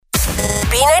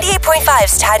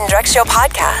B98.5's Tad and Drex Show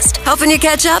podcast, helping you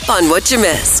catch up on what you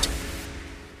missed.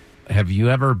 Have you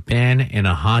ever been in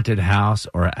a haunted house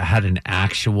or had an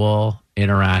actual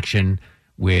interaction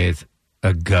with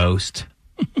a ghost?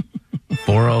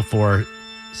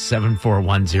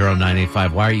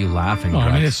 404-741-0985. Why are you laughing,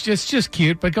 I mean, Drex? it's just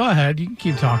cute, but go ahead. You can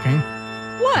keep talking.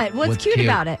 What? What's cute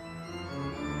about it?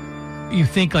 You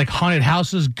think like haunted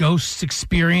houses, ghosts,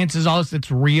 experiences, all this, it's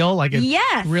real? Like it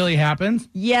Yes. really happens?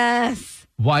 Yes.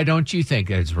 Why don't you think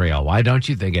it's real? Why don't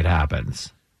you think it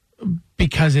happens?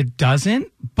 Because it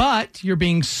doesn't, but you're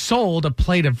being sold a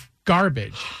plate of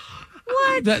garbage.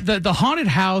 What? The haunted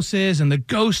houses and the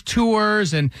ghost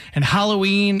tours and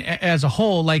Halloween as a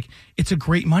whole, like, it's a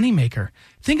great moneymaker.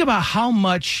 Think about how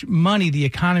much money the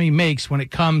economy makes when it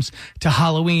comes to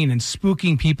Halloween and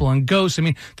spooking people and ghosts. I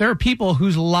mean, there are people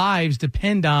whose lives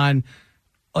depend on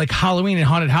like Halloween and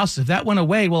haunted houses. If that went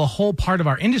away, well, a whole part of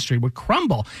our industry would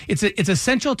crumble. It's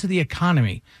essential to the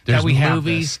economy There's that we have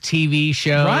movies, this. TV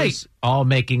shows, Right. all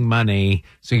making money.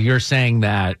 So you're saying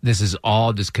that this is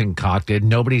all just concocted.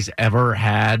 Nobody's ever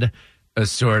had a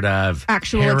sort of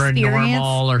Actual paranormal experience?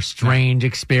 or strange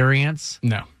experience?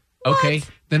 No. Okay,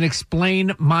 then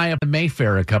explain Maya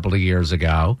Mayfair a couple of years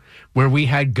ago, where we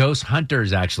had ghost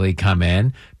hunters actually come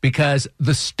in because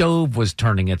the stove was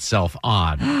turning itself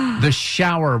on. The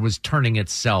shower was turning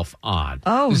itself on.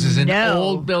 Oh, This is an no.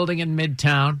 old building in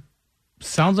Midtown.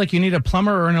 Sounds like you need a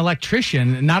plumber or an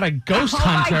electrician, not a ghost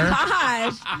hunter. Oh, my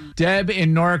gosh. Deb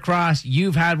in Norcross,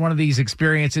 you've had one of these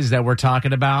experiences that we're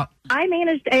talking about. I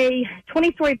managed a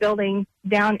 20-story building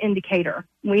down in Decatur.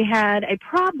 We had a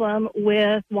problem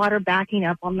with water backing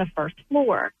up on the first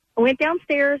floor. I went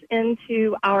downstairs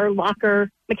into our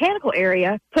locker mechanical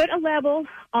area, put a level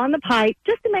on the pipe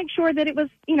just to make sure that it was,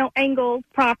 angled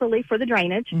properly for the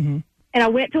drainage. Mm-hmm. And I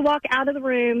went to walk out of the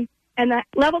room, and that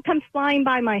level comes flying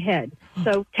by my head.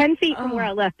 So 10 feet from where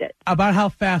I left it. About how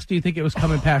fast do you think it was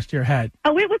coming past your head?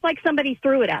 Oh, it was like somebody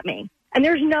threw it at me. And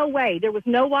there's no way. There was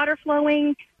no water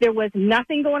flowing. There was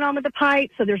nothing going on with the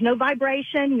pipe. So there's no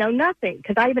vibration, no nothing.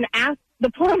 Because I even asked the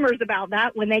plumbers about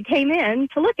that when they came in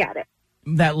to look at it.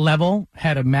 That level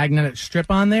had a magnetic strip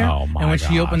on there. Oh, my And when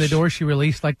she opened the gosh. door, she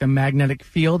released like the magnetic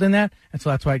field in that. And so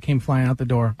that's why it came flying out the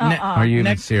door. Are you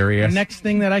even serious? Next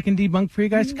thing that I can debunk for you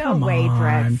guys? No Come way, on.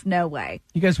 Drex. No way.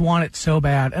 You guys want it so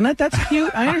bad. And that's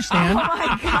cute. I understand. Oh,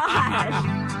 my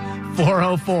gosh.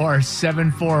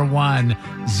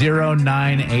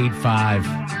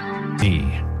 404-741-0985. The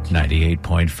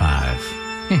 98.5.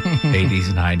 80s,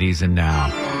 90s, and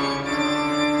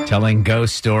now. Telling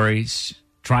ghost stories,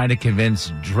 trying to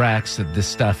convince Drex that this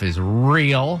stuff is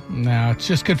real. No, it's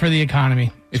just good for the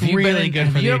economy. It's really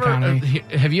good for the economy.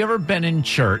 Have you ever been in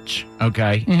church,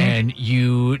 okay, and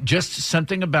you just,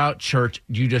 something about church,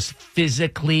 you just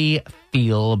physically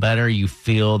feel better? You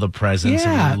feel the presence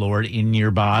of Yeah. the Lord in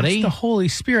your body? It's the Holy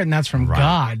Spirit, and that's from Right.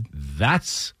 God.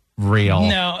 That's real.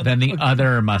 No. Then the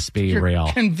other must be real.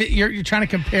 You're trying to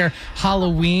compare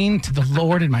Halloween to the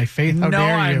Lord in my faith. How No,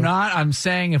 dare you? I'm not. I'm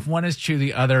saying if one is true,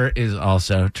 the other is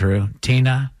also true.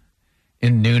 Tina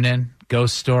in Noonan,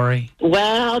 ghost story.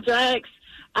 Well, Drex,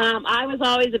 I was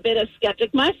always a bit of a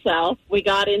skeptic myself. We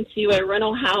got into a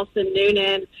rental house in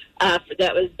Noonan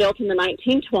that was built in the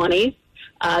 1920s.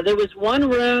 There was one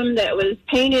room that was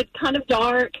painted kind of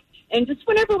dark, and just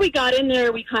whenever we got in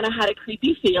there, we kind of had a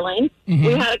creepy feeling. Mm-hmm.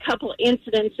 We had a couple of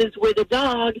incidences where the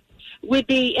dog would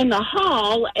be in the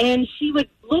hall, and she would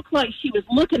look like she was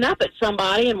looking up at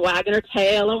somebody and wagging her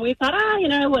tail, and we thought,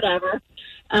 whatever.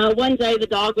 One day the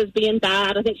dog was being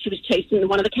bad. I think she was chasing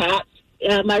one of the cats.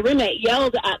 My roommate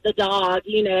yelled at the dog,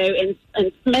 and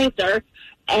spanked her.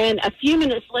 And a few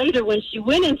minutes later, when she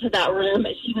went into that room,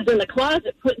 she was in the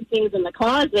closet putting things in the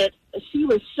closet. She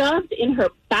was shoved in her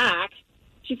back.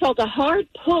 She felt a hard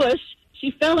push.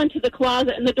 She fell into the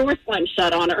closet, and the door slammed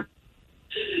shut on her.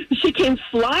 She came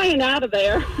flying out of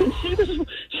there, and she was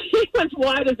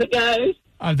white as a ghost.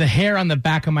 The hair on the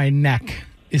back of my neck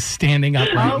is standing up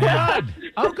right now. Good.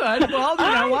 Oh, good. Well,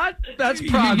 you know what? That's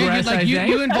progress,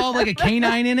 You involve like a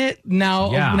canine in it.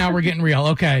 Now we're getting real.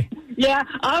 Okay. Yeah,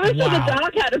 obviously Wow. the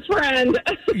dog had a friend.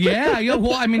 Yeah.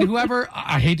 Well, I mean,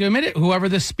 I hate to admit it, whoever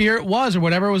the spirit was or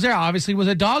whatever was there obviously was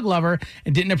a dog lover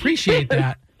and didn't appreciate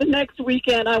that. The next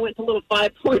weekend, I went to Little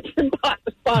 5 Points and bought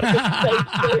a steak.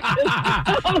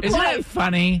 Isn't it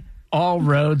funny? All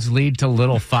roads lead to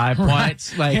Little 5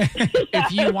 Points. Like,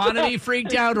 if you want to be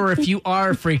freaked out or if you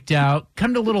are freaked out,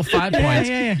 come to Little 5 Points.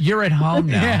 Yeah. You're at home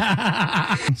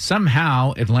now.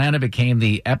 Somehow, Atlanta became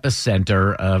the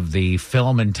epicenter of the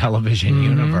film and television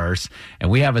universe. And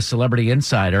we have a celebrity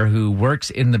insider who works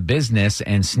in the business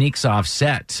and sneaks off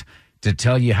set to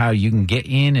tell you how you can get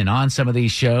in and on some of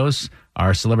these shows.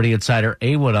 Our celebrity insider,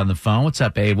 A Wood, on the phone. What's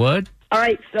up, A Wood? All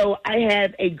right, so I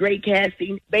have a great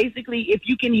casting. Basically, if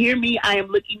you can hear me, I am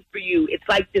looking for you. It's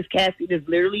like this casting is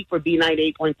literally for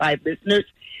B98.5 listeners.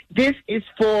 This is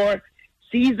for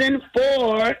season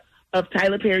 4 of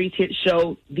Tyler Perry's hit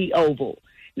show, The Oval.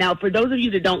 Now, for those of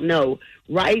you that don't know,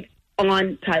 right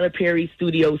on Tyler Perry's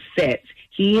studio set,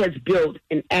 he has built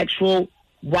an actual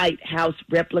White House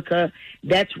replica.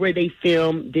 That's where they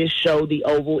filmed this show, The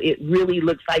Oval. It really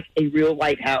looks like a real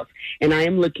White House. And I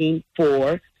am looking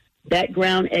for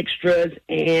background extras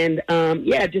and,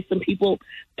 just some people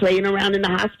playing around in the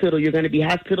hospital. You're going to be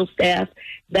hospital staff,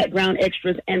 background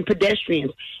extras, and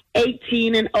pedestrians.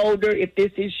 18 and older, if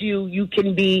this is you, you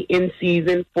can be in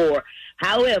season 4.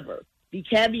 However, the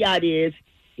caveat is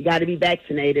you got to be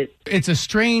vaccinated. It's a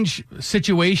strange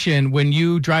situation when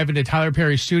you drive into Tyler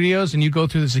Perry Studios and you go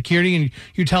through the security and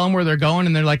you tell them where they're going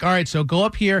and they're like, all right, so go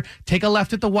up here, take a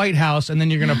left at the White House, and then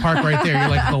you're going to park right there. You're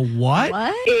like, the what?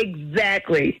 What?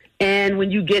 Exactly. And when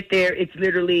you get there, it's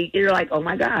literally, you're like, oh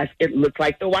my gosh, it looks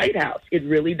like the White House. It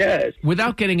really does.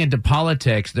 Without getting into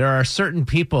politics, there are certain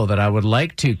people that I would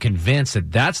like to convince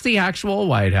that that's the actual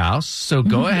White House. So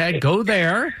go ahead, go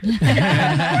there, and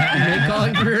make all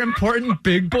your important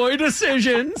big boy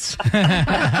decisions.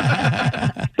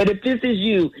 But if this is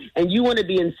you and you want to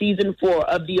be in season 4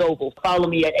 of The Oval, follow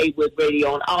me at 8wood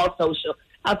Radio on all social.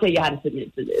 I'll tell you how to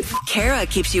submit to this. Kara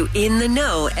keeps you in the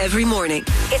know every morning.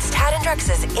 It's Tad and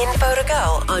Drex's Info to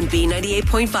Go on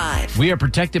B98.5. We are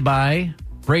protected by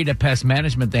Breda Pest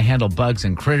Management. They handle bugs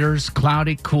and critters.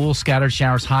 Cloudy, cool, scattered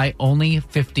showers, high only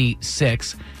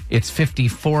 56. It's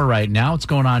 54 right now. What's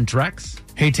going on, Drex?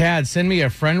 Hey, Tad, send me a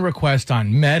friend request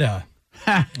on Meta.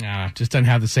 Just doesn't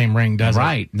have the same ring, does it?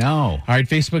 Right, no. All right,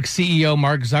 Facebook CEO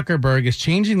Mark Zuckerberg is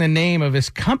changing the name of his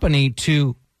company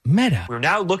to Meta. We're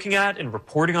now looking at and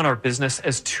reporting on our business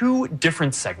as 2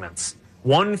 different segments.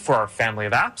 One for our family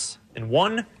of apps and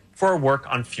one for our work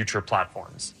on future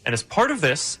platforms. And as part of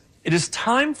this, it is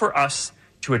time for us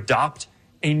to adopt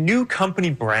a new company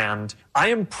brand. I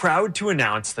am proud to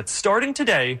announce that starting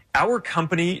today, our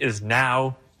company is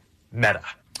now Meta.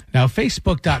 Now,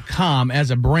 Facebook.com as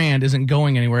a brand isn't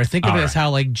going anywhere. Think of All it as right. how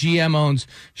like GM owns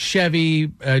Chevy,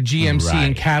 GMC, and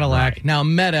Right, Cadillac. right. Now,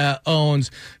 Meta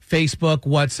owns Facebook,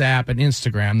 WhatsApp, and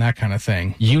Instagram, that kind of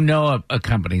thing. You know a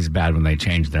company's bad when they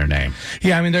change their name.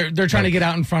 Yeah, I mean, they're trying to get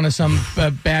out in front of some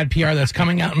bad PR that's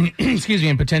coming out, excuse me,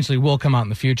 and potentially will come out in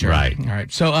the future. Right. All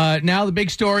right. So now the big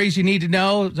stories you need to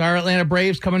know is our Atlanta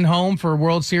Braves coming home for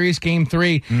World Series Game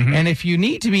 3. And if you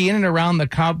need to be in and around the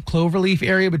Cobb Cloverleaf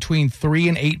area between 3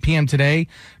 and 8 p.m. today,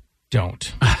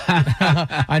 don't.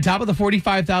 On top of the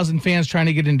 45,000 fans trying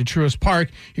to get into Truist Park,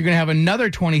 you're going to have another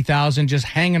 20,000 just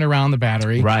hanging around the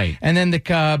Battery. Right. And then the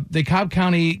Cobb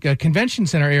County Convention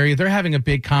Center area, they're having a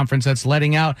big conference that's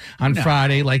letting out on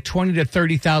Friday. Like 20 to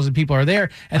 30,000 people are there.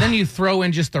 And then you throw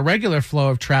in just the regular flow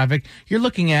of traffic. You're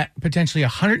looking at potentially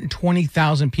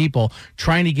 120,000 people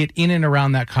trying to get in and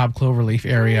around that Cobb Cloverleaf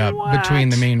area between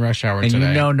the main rush hour And today.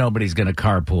 you know nobody's going to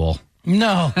carpool.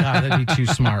 No, God, that'd be too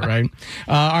smart, right?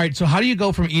 All right, so how do you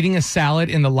go from eating a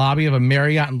salad in the lobby of a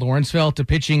Marriott in Lawrenceville to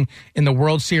pitching in the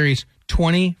World Series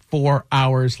 24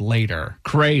 hours later?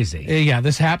 Crazy. Yeah,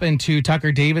 this happened to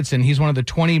Tucker Davidson. He's one of the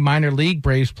 20 minor league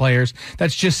Braves players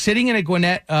that's just sitting in a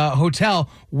Gwinnett hotel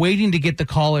waiting to get the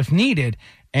call if needed.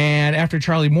 And after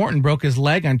Charlie Morton broke his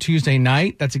leg on Tuesday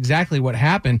night, that's exactly what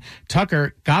happened.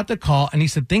 Tucker got the call, and he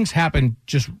said things happened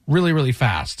just really, really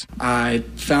fast. I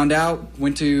found out,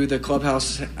 went to the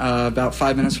clubhouse about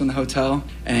 5 minutes from the hotel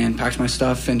and packed my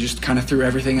stuff and just kind of threw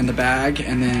everything in the bag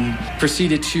and then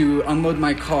proceeded to unload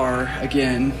my car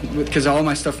again because all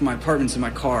my stuff from my apartment's in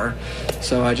my car.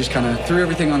 So I just kind of threw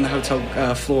everything on the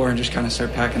hotel floor and just kind of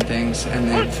started packing things and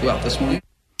then flew out this morning.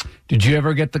 Did you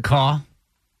ever get the call?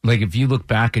 Like, if you look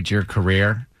back at your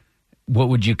career, what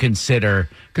would you consider?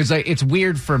 Because it's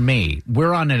weird for me.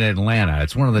 We're on in Atlanta.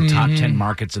 It's one of the top 10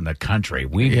 markets in the country.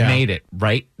 We've made it,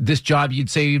 right? This job, you'd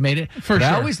say you made it? For but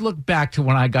sure. I always look back to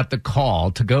when I got the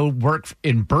call to go work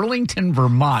in Burlington,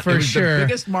 Vermont. For it was sure. the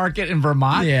biggest market in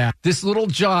Vermont. Yeah. This little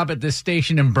job at this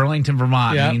station in Burlington,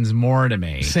 Vermont Yep. means more to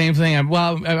me. Same thing.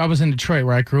 I was in Detroit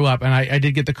where I grew up, and I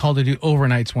did get the call to do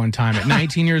overnights one time at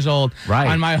 19 years old Right.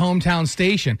 on my hometown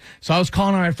station. So I was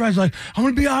calling on my friends like, I'm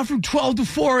going to be out from 12 to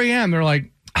 4 a.m. They're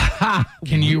like,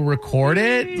 can you record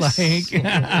it? Like,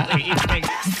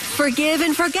 Forgive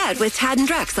and forget with Tad and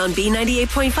Drex on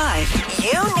B98.5.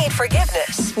 You need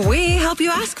forgiveness. We help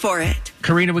you ask for it.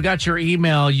 Karina, we got your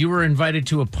email. You were invited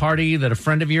to a party that a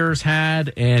friend of yours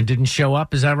had and didn't show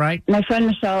up. Is that right? My friend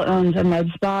Michelle owns a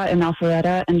med spa in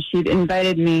Alpharetta, and she'd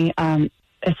invited me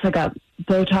it's like a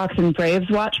Botox and Braves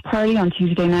watch party on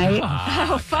Tuesday night.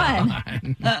 Oh, fun.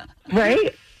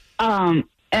 Right?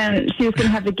 And she was going to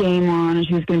have the game on, and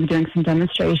she was going to be doing some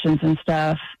demonstrations and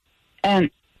stuff.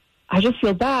 And I just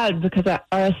feel bad because I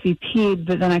RSVP'd,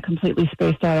 but then I completely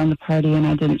spaced out on the party and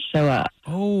I didn't show up.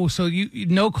 Oh, so you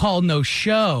no call, no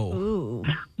show. Ooh.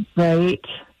 Right?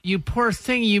 You poor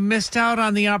thing. You missed out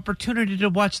on the opportunity to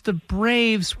watch the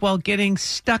Braves while getting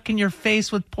stuck in your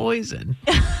face with poison.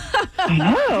 I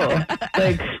know.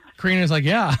 Like, Karina's like,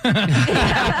 yeah.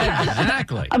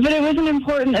 Exactly. but it was an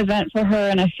important event for her,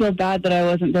 and I feel bad that I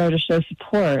wasn't there to show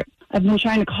support. I've been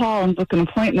trying to call and book an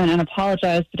appointment and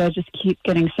apologize, but I just keep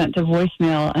getting sent to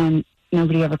voicemail, and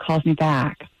nobody ever calls me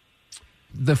back.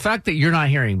 The fact that you're not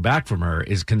hearing back from her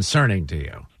is concerning to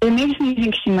you. It makes me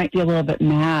think she might be a little bit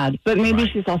mad, but maybe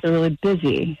she's also really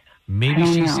busy. Maybe I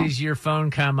don't she know. sees your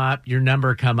phone come up, your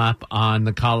number come up on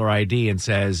the caller ID and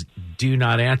says, do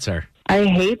not answer. I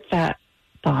hate that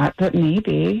thought, but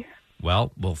maybe.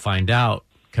 Well, we'll find out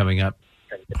coming up.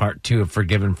 Part 2 of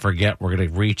Forgive and Forget. We're going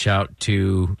to reach out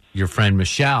to your friend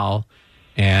Michelle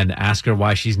and ask her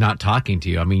why she's not talking to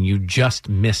you. I mean, you just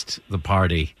missed the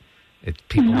party.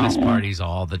 People miss parties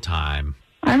all the time.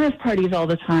 I miss parties all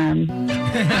the time.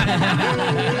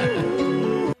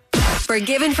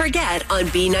 Forgive and Forget on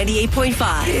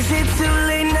B98.5. Is it too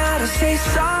late now to say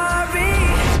sorry?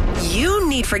 You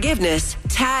need forgiveness.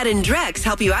 Tad and Drex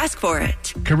help you ask for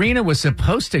it. Karina was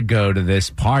supposed to go to this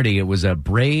party. It was a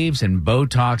Braves and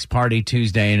Botox party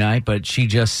Tuesday night, but she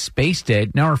just spaced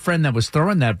it. Now her friend that was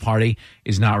throwing that party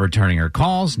is not returning her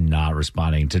calls, not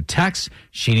responding to texts.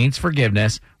 She needs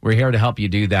forgiveness. We're here to help you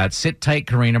do that. Sit tight,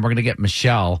 Karina. We're going to get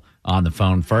Michelle on the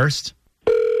phone first.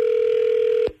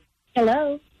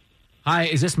 Hello. Hi,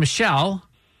 is this Michelle?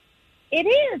 It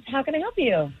is. How can I help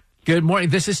you? Good morning.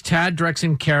 This is Tad, Drex,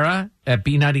 and Kara at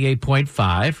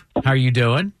B98.5. How are you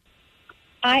doing?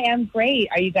 I am great.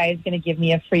 Are you guys going to give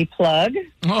me a free plug?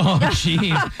 Oh,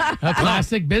 geez. A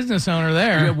classic business owner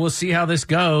there. Yeah, we'll see how this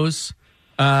goes.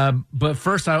 But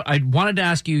first, I wanted to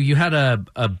ask you, you had a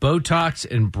Botox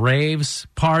and Braves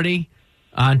party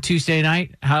on Tuesday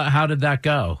night. How did that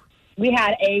go? We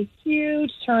had a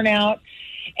huge turnout,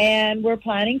 and we're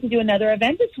planning to do another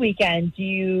event this weekend. Do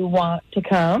you want to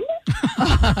come?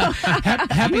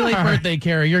 Happy late birthday,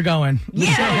 Kara. You're going.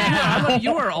 Yeah.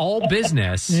 You are all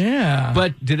business. Yeah.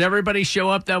 But did everybody show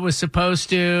up that was supposed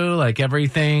to? Like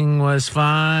everything was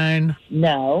fine?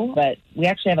 No, but we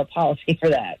actually have a policy for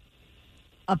that.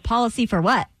 A policy for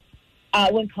what?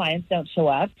 When clients don't show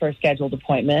up for a scheduled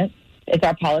appointment, it's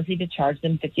our policy to charge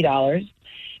them $50.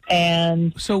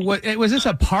 And so, what was this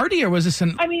a party or was this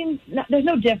an? I mean, there's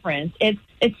no difference. It's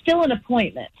still an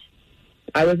appointment.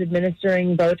 I was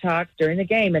administering Botox during the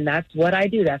game, and that's what I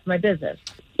do. That's my business.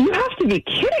 You have to be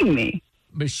kidding me.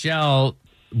 Michelle,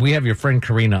 we have your friend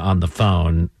Karina on the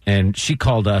phone, and she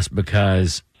called us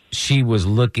because she was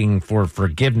looking for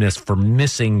forgiveness for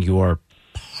missing your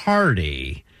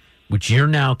party, which you're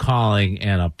now calling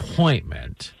an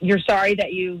appointment. You're sorry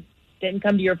that you didn't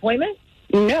come to your appointment?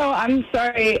 No, I'm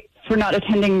sorry for not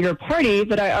attending your party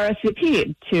that I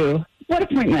RSVP'd to. What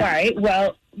appointment? All right.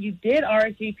 Well, you did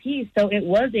RSVP, so it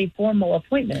was a formal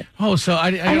appointment. Oh, so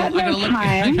I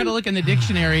gotta look in the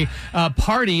dictionary.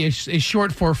 Party is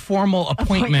short for formal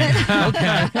appointment.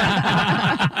 Okay.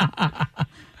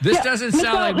 This doesn't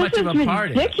sound like much of a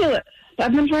party. Ridiculous.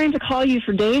 I've been trying to call you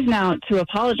for days now to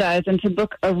apologize and to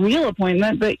book a real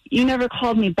appointment, but you never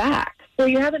called me back. Well,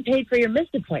 you haven't paid for your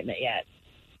missed appointment yet.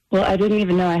 Well, I didn't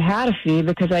even know I had a fee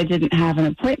because I didn't have an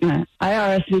appointment. I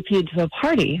RSVP'd to a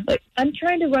party. Like, I'm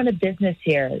trying to run a business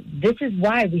here. This is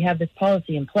why we have this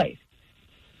policy in place.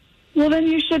 Well, then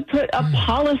you should put a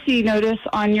policy notice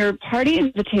on your party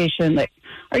invitation. Like,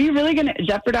 are you really going to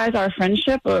jeopardize our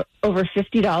friendship over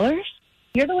 $50?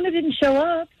 You're the one who didn't show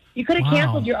up. You could have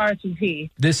canceled your RSVP.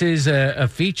 This is a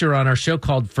feature on our show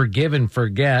called Forgive and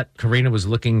Forget. Karina was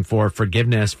looking for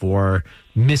forgiveness for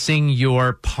missing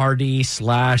your party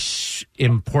 /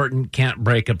 important can't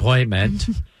break appointment.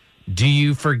 Do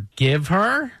you forgive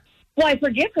her? Well, I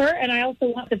forgive her, and I also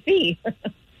want the fee.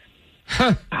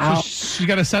 You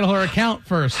got to settle her account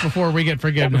first before we get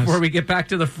forgiveness. Before we get back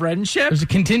to the friendship? There's a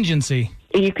contingency.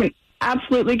 You can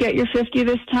absolutely get your 50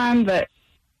 this time, but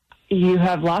you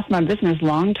have lost my business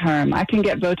long term. I can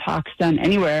get Botox done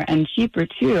anywhere and cheaper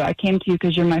too. I came to you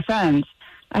because you're my friends.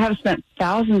 I have spent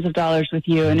thousands of dollars with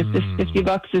you, and if this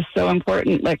 $50 is so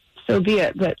important, like, so be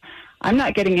it. But I'm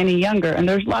not getting any younger, and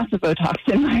there's lots of Botox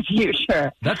in my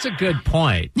future. That's a good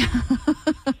point.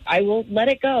 I will let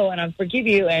it go, and I'll forgive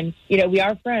you. And, we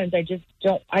are friends.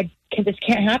 This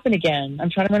can't happen again. I'm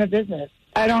trying to run a business.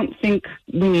 I don't think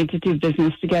we need to do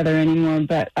business together anymore,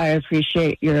 but I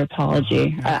appreciate your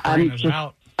apology.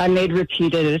 I made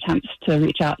repeated attempts to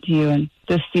reach out to you, and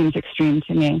this seems extreme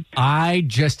to me. I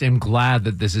just am glad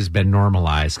that this has been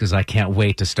normalized because I can't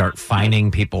wait to start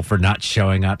fining people for not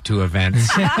showing up to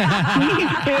events. Me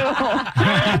too.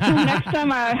 Next time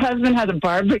my husband has a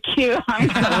barbecue, I'm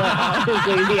going to let all his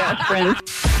lazy-ass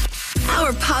friends.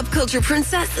 Our pop culture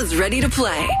princess is ready to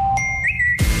play.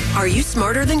 Are You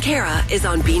Smarter Than Kara is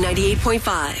on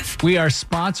B98.5. We are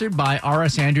sponsored by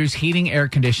R.S. Andrews Heating, Air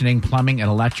Conditioning, Plumbing, and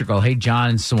Electrical. Hey, John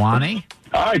and Swanee.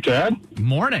 Hi, Tad.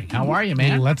 Morning. How are you,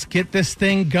 man? Let's get this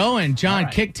thing going. John,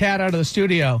 kick Tad out of the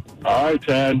studio. All right,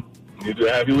 Tad. Need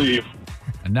to have you leave.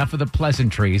 Enough of the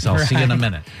pleasantries. I'll see you in a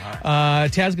minute.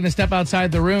 Tad's going to step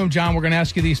outside the room. John, we're going to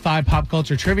ask you these 5 pop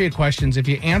culture trivia questions. If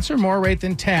you answer more right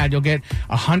than Tad, you'll get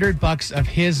 $100 of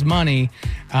his money.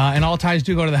 And all ties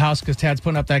do go to the house because Tad's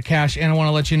putting up that cash. And I want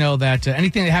to let you know that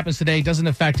anything that happens today doesn't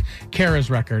affect Kara's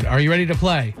record. Are you ready to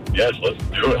play? Yes, let's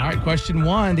do it. All right, question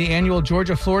 1. The annual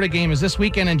Georgia-Florida game is this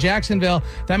weekend in Jacksonville.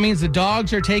 That means the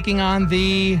Dogs are taking on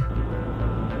the...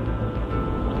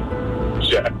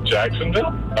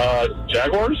 Jacksonville?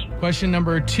 Jaguars? Question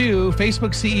number 2. Facebook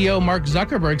CEO Mark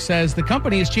Zuckerberg says the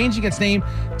company is changing its name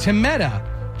to Meta.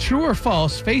 True or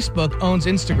false, Facebook owns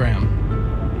Instagram?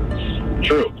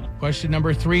 True. Question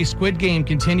number 3. Squid Game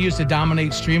continues to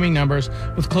dominate streaming numbers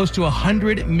with close to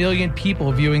 100 million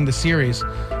people viewing the series.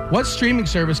 What streaming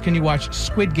service can you watch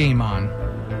Squid Game on?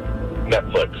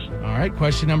 Netflix. All right,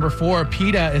 question number 4.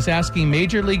 PETA is asking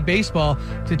Major League Baseball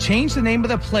to change the name of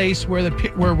the place where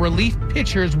relief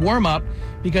pitchers warm up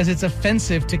because it's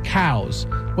offensive to cows.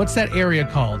 What's that area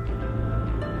called?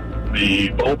 The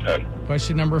bullpen.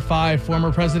 Question number 5.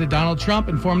 Former President Donald Trump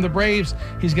informed the Braves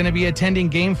he's going to be attending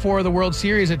Game 4 of the World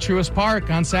Series at Truist Park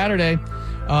on Saturday.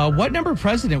 What number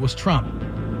president was Trump?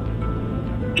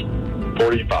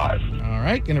 45. All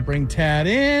right, going to bring Tad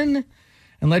in.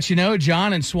 And let you know,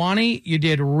 John and Swanee, you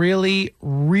did really,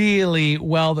 really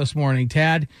well this morning.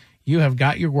 Tad, you have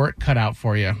got your work cut out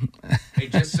for you. Hey,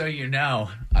 just so you know,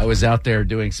 I was out there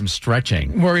doing some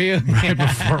stretching. Were you? Right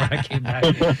before I came back.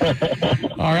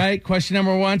 All right, question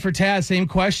number 1 for Tad. Same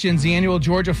questions. The annual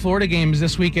Georgia-Florida game is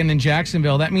this weekend in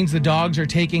Jacksonville. That means the Dogs are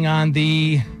taking on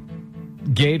the...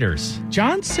 Gators.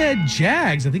 John said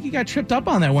Jags. I think he got tripped up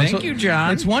on that one. Thank you,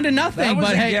 John. It's 1-0. That was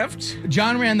but a hey, gift.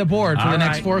 John ran the board for the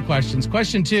next 4 questions.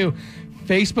 Question 2.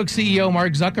 Facebook CEO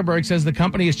Mark Zuckerberg says the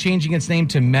company is changing its name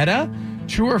to Meta.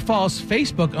 True or false,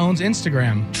 Facebook owns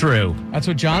Instagram? True. That's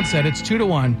what John said. It's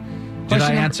 2-1. Did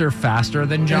I answer faster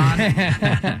than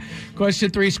John?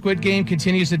 Question 3. Squid Game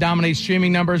continues to dominate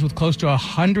streaming numbers with close to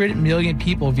 100 million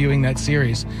people viewing that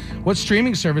series. What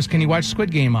streaming service can you watch Squid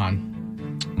Game on?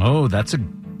 Oh, that's a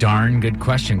darn good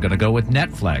question. Going to go with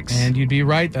Netflix. And you'd be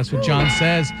right. That's what John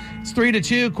says. It's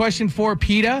 3-2. Question 4.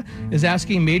 PETA is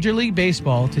asking Major League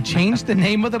Baseball to change the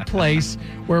name of the place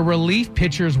where relief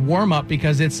pitchers warm up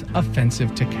because it's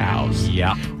offensive to cows.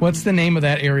 Yeah. What's the name of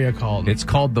that area called? It's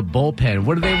called the bullpen.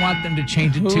 What do they want them to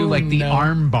change it to? Like the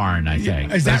arm barn, I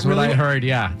think. Is That's that really what I heard.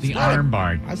 Yeah, the arm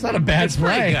barn. That's not a bad It's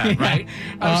play. pretty good, right?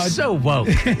 I'm so woke.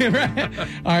 Right.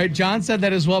 All right, John said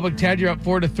that as well, but Ted, you're up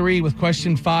 4-3 with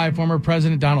question 5. Former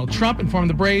President Donald Trump informed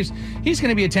the Braves he's going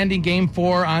to be attending Game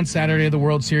 4 on Saturday of the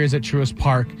World Series at Truist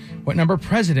Park. What number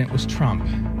president was Trump?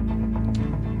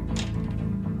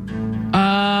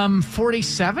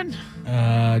 47?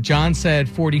 John said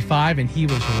 45, and he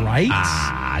was right.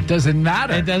 It doesn't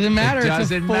matter. It doesn't matter.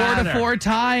 It's a 4-4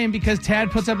 tie, and because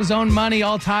Tad puts up his own money,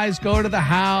 all ties go to the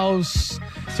house.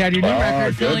 Tad, your new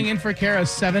record filling in for Kara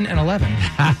 7-11.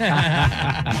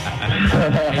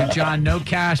 Hey, John, no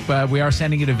cash, but we are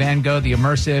sending you to Van Gogh, the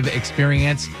immersive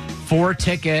experience. 4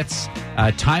 tickets.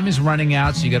 Time is running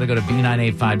out, so you got to go to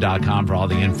B985.com for all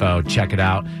the info. Check it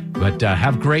out. But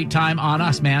have a great time on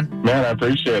us, man. Man, I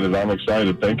appreciate it. I'm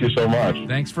excited. Thank you so much.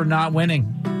 Thanks for not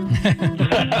winning.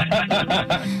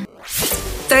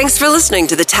 Thanks for listening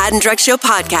to the Tad and Drex Show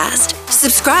podcast.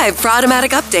 Subscribe for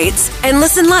automatic updates and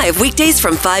listen live weekdays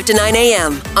from 5 to 9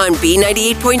 a.m. on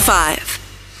B98.5.